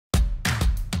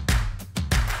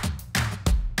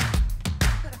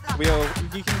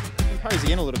You can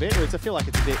cozy in a little bit, or I feel like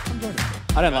it's a bit...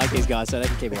 I don't like these guys, so they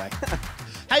can keep away.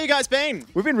 How you guys been?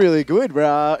 We've been really good.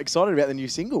 We're excited about the new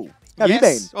single. How have you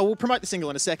been? Well, we'll promote the single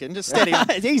in a second. Just steady on.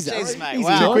 Easy. Jeez, mate. Easy.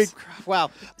 Wow. Quick.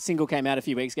 Wow. Single came out a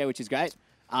few weeks ago, which is great.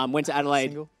 Went to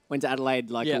Adelaide. Went to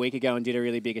Adelaide like a week ago and did a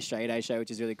really big Australia Day show,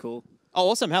 which is really cool. Oh,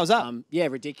 awesome. How was that? Yeah,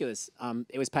 ridiculous.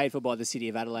 It was paid for by the City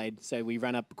of Adelaide, so we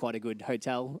ran up quite a good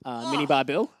hotel minibar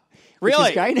bill.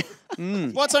 Really? Which is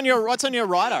great. What's on your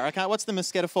rider? Okay, what's the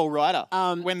Masketta Fall rider?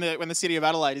 When the City of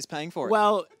Adelaide is paying for it.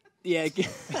 Well, yeah.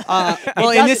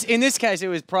 Well, in this case, it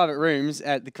was private rooms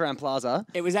at the Crown Plaza.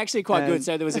 It was actually quite good.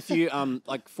 So there was a few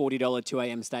like $40 2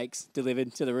 a.m. steaks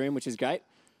delivered to the room, which is great.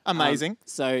 Amazing.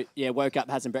 So yeah, woke up,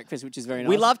 had some breakfast, which is very nice.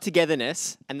 We love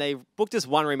togetherness, and they booked us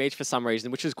one room each for some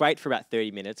reason, which was great for about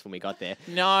 30 minutes when we got there.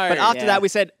 No. But after that, we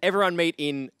said, everyone meet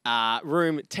in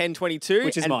room 1022.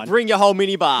 Which is and mine. Bring your whole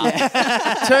minibar.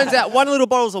 Turns out one little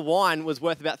bottles of wine was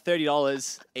worth about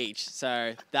 $30 each.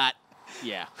 So that,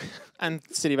 yeah. And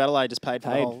City of Adelaide just paid for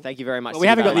the whole... Thank you very much. Well, we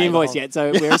haven't got the invoice yet,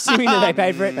 so we're assuming that they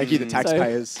paid for it. Thank you, the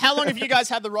taxpayers. How long have you guys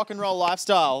had the rock and roll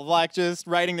lifestyle? Like just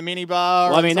raiding the minibar?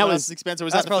 Well, I mean, that was expensive.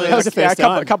 Was that's that probably the that was first? the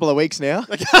first a couple of weeks now.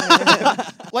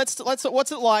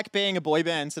 What's it like being a boy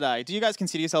band today? Do you guys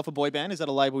consider yourself a boy band? Is that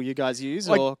a label you guys use?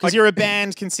 Or because you're a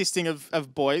band consisting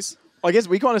of boys? I guess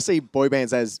we kind of see boy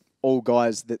bands as all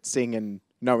guys that sing and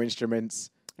no instruments.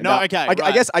 No, okay.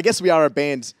 I guess we are a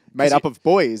band made up of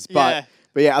boys, but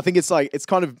yeah, I think it's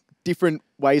kind of different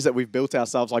ways that we've built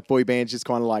ourselves. Like boy bands just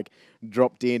kind of like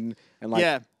dropped in and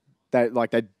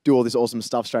they do all this awesome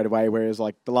stuff straight away. Whereas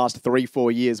like the last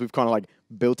 3-4 years, we've kind of like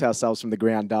built ourselves from the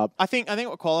ground up. I think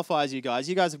what qualifies you guys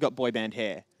have got boy band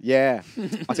hair. Yeah.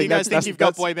 Do you guys think you've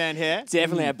got boy band hair?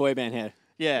 Definitely have boy band hair.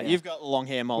 Yeah, you've got long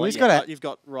hair, Molly. Well, you've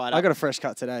got right up. I got a fresh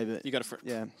cut today, but You got a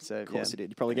yeah. So Of course you did.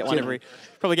 You probably get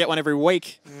one every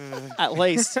week, at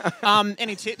least.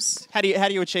 Any tips? How do you how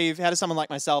does someone like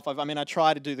myself? I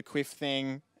try to do the quiff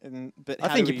thing, but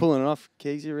I think you're pulling it off,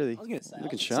 Keegs. You're really I was going to say,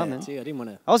 looking sharp, man. I didn't want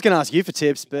to. I was going to ask you for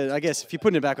tips, but I guess if you're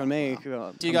putting it back on me,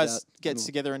 Do you guys get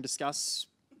together and discuss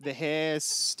the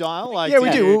hairstyle? Like, Yeah, we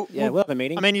do. We'll have a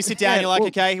meeting. I mean, you sit down, you're like,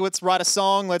 okay, let's write a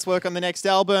song, let's work on the next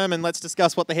album, and let's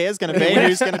discuss what the hair's going to be.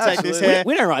 Who's going to take this hair?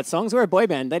 We don't write songs. We're a boy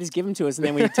band. They just give them to us, and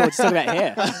then we just talk about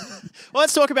hair. Well,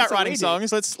 let's talk about writing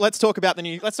songs. Let's talk about the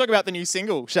new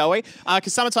single, shall we?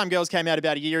 Because Summertime Girls came out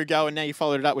about a year ago, and now you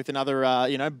followed it up with another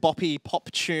boppy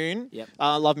pop tune. Yep.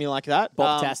 Love Me Like That.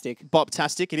 Boptastic.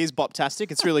 Boptastic. It is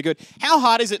boptastic. It's really good. How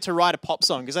hard is it to write a pop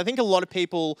song? Because I think a lot of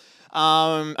people,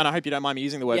 and I hope you don't mind me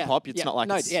using the word pop. It's not like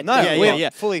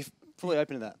we're fully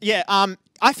open to that. Yeah,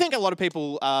 I think a lot of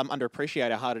people underappreciate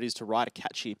how hard it is to write a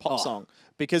catchy pop song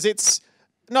because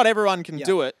not everyone can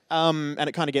do it, and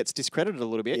it kind of gets discredited a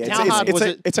little bit. Yeah, how hard was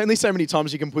it? It's only so many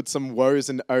times you can put some woes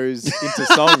and ohs into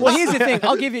songs. Well, here's the thing.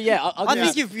 I'll give you.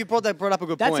 I think you brought up a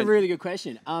good point. That's a really good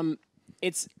question.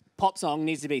 It's pop song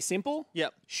needs to be simple,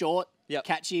 short,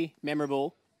 catchy,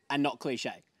 memorable, and not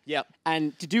cliche. Yep.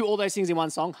 And to do all those things in one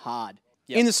song, hard.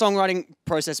 Yep. In the songwriting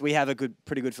process, we have a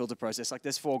pretty good filter process. Like,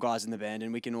 there's 4 guys in the band,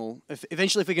 and we can all,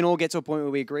 eventually, if we can all get to a point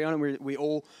where we agree on it, we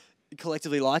all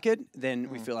collectively like it, then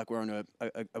we feel like we're on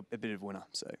a bit of a winner.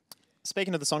 So,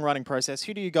 speaking of the songwriting process,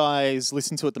 who do you guys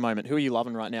listen to at the moment? Who are you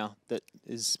loving right now? That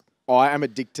is. I am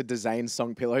addicted to Zane's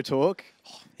song Pillow Talk.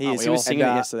 He was singing it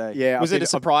yesterday. Yeah, was it a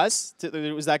surprise?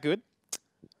 Was that good?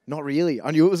 Not really.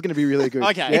 I knew it was going to be really good.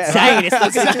 Okay. Yeah. It's Zane.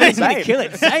 It's going to kill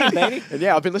it. Zane, baby. And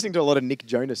yeah, I've been listening to a lot of Nick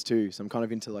Jonas too, so I'm kind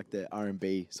of into like the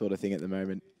R&B sort of thing at the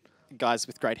moment. Guys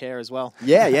with great hair as well.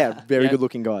 Yeah, very good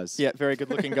looking guys. Yeah, very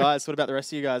good looking guys. What about the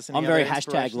rest of you guys? I'm very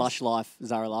hashtag lush life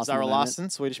Zara Larsson. Zara Larsson,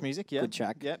 Swedish music. Yeah, good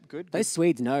track. Yeah, good. Those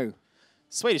Swedes know.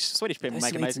 Swedish people Those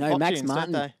make Swedes amazing know. pop Max tunes,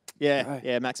 Martin. don't they? Yeah, Right.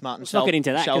 yeah. Max Martin. Let's not get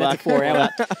into that. That's a 4-hour.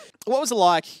 What was it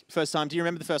like first time? Do you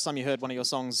remember the first time you heard one of your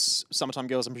songs, "Summertime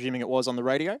Girls"? I'm presuming it was on the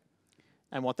radio.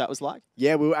 And what that was like?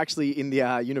 Yeah, we were actually in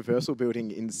the Universal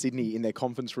building in Sydney in their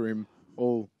conference room,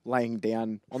 all laying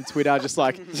down on Twitter, just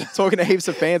like talking to heaps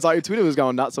of fans. Like Twitter was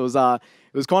going nuts. So it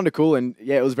was kind of cool, and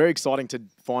yeah, it was very exciting to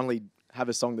finally have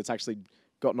a song that's actually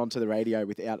gotten onto the radio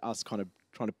without us kind of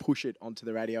trying to push it onto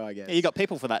the radio, I guess. Yeah, you got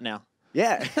people for that now.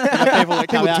 Yeah,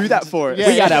 people do that for us. Yeah,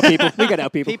 we got our people. We got our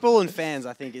people. People and fans,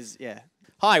 I think,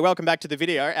 Hi, welcome back to the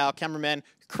video. Our cameraman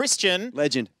Christian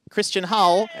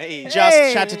Hull just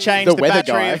had to change the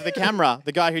battery of the camera.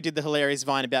 The guy who did the hilarious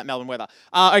Vine about Melbourne weather.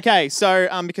 Okay, so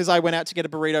because I went out to get a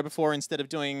burrito before instead of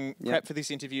doing prep for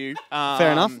this interview.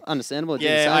 Fair enough. Understandable.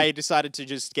 Yeah, I decided to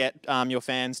just get your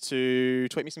fans to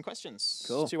tweet me some questions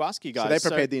to ask you guys. So they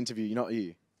prepared the interview, not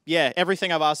you. Yeah,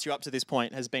 everything I've asked you up to this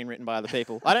point has been written by other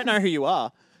people. I don't know who you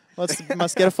are. What's the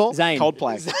Masketta Fall? Zane.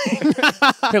 Coldplay.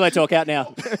 Pillow talk out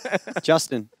now.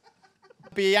 Justin.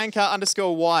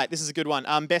 Bianca_White. This is a good one.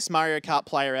 Best Mario Kart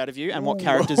player out of you, and what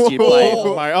characters do you play?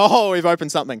 Oh, we've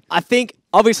opened something. I think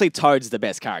obviously Toad's the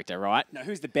best character, right? No,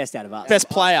 who's the best out of us? Best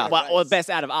player. Well, or the best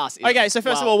out of us. Okay, so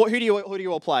first of all, who do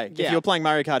you all play? Yeah. If you're playing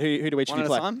Mario Kart, who do each of One you at a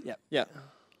play? time? Yep. Yeah.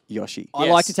 Yoshi. I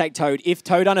like to take Toad. If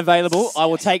Toad unavailable, I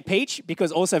will take Peach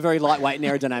because also very lightweight and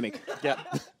aerodynamic. Yeah.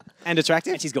 And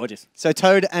attractive? And she's gorgeous. So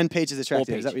Toad and Peach is Or attractive,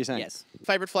 Peach. is that what you're saying? Yes.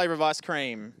 Favorite flavor of ice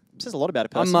cream. Says a lot about a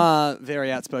person. I'm a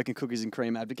very outspoken cookies and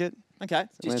cream advocate. Okay.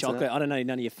 Just answer chocolate. I don't know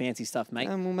none of your fancy stuff, mate.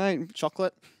 Well, mate.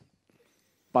 Chocolate.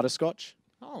 Butterscotch.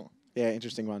 Oh. Yeah,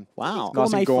 interesting one. Wow.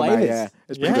 Nice and Gourmet gourmet, flavours. yeah.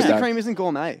 It's pretty Yeah. good Cookies and though. cream isn't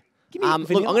gourmet. Give me Look, I'm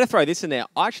vanilla. going to throw this in there.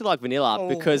 I actually like vanilla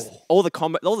because all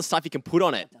the stuff you can put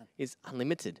on it is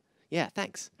unlimited. Yeah,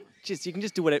 thanks. You can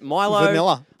just do it. Milo,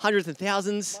 Vanilla. hundreds and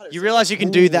thousands. You realise you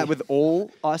can do that with all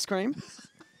ice cream?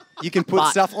 You can put But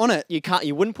stuff on it. You can't.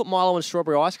 You wouldn't put Milo on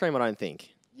strawberry ice cream, I don't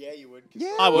think. Yeah, you would.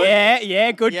 I would.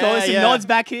 Yeah, good call. Yeah, Some yeah. nods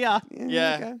back here.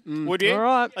 Yeah. Would you? All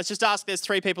right. Let's just ask. There's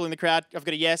 3 people in the crowd. I've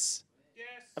got a yes. Yes.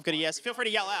 I've got a yes. Feel free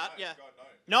to yell out. Yeah.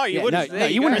 No, you Yeah, wouldn't. no,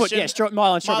 you wouldn't put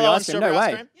Milo and strawberry Milo ice cream. No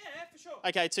way.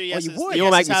 Okay, 2 yeses. you would. The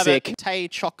You'll make yeses me have sick. it. Tay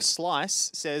Choc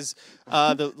Slice says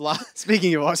the last.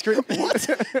 Speaking of ice cream.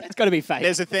 It's got to be fake.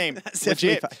 There's a theme. definitely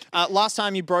Legit. fake. Last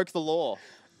time you broke the law.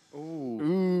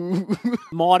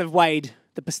 Might have weighed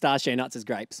the pistachio nuts as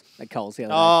grapes at Coles the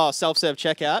other day. Oh, self-serve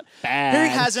checkout. Bad.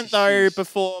 Who hasn't, though,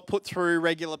 before put through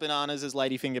regular bananas as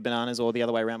ladyfinger bananas or the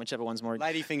other way around, whichever one's more...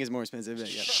 Ladyfinger's more expensive.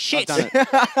 But yeah. Shit. I've done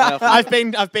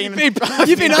it. I've been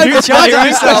You've been overcharging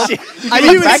yourself. Are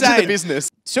you Back to the insane?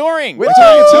 business. touring. We're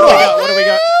touring a tour. What do we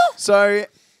got? So,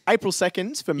 April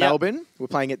 2nd for Melbourne. We're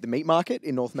playing at the Meat Market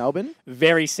in North Melbourne.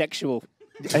 Very sexual.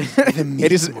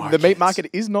 The Meat Market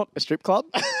is not a strip club.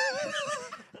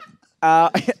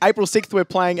 April 6th, we're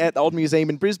playing at the Old Museum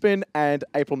in Brisbane, and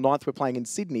April 9th, we're playing in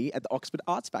Sydney at the Oxford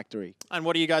Arts Factory. And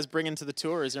what are you guys bringing to the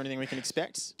tour? Is there anything we can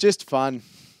expect? Just fun.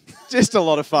 Just a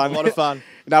lot of fun. A lot of fun.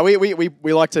 No, we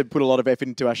like to put a lot of effort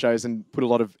into our shows and put a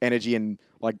lot of energy and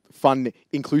like fun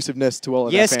inclusiveness to all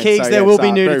of Yes, our fans. Keegs, So, there yeah, will it's,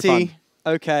 be very nudity. fun.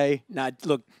 Okay. No,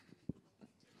 look,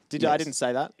 I didn't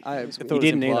say that. I you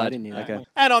didn't either. I didn't either. Okay.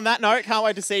 And on that note, can't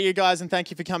wait to see you guys, and thank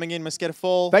you for coming in, Masketta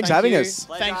Fall. Thanks for having you. us.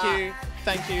 Thank you.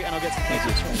 Thank you. And I'll get some thank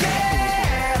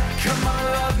yous. Come on,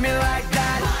 love me like that.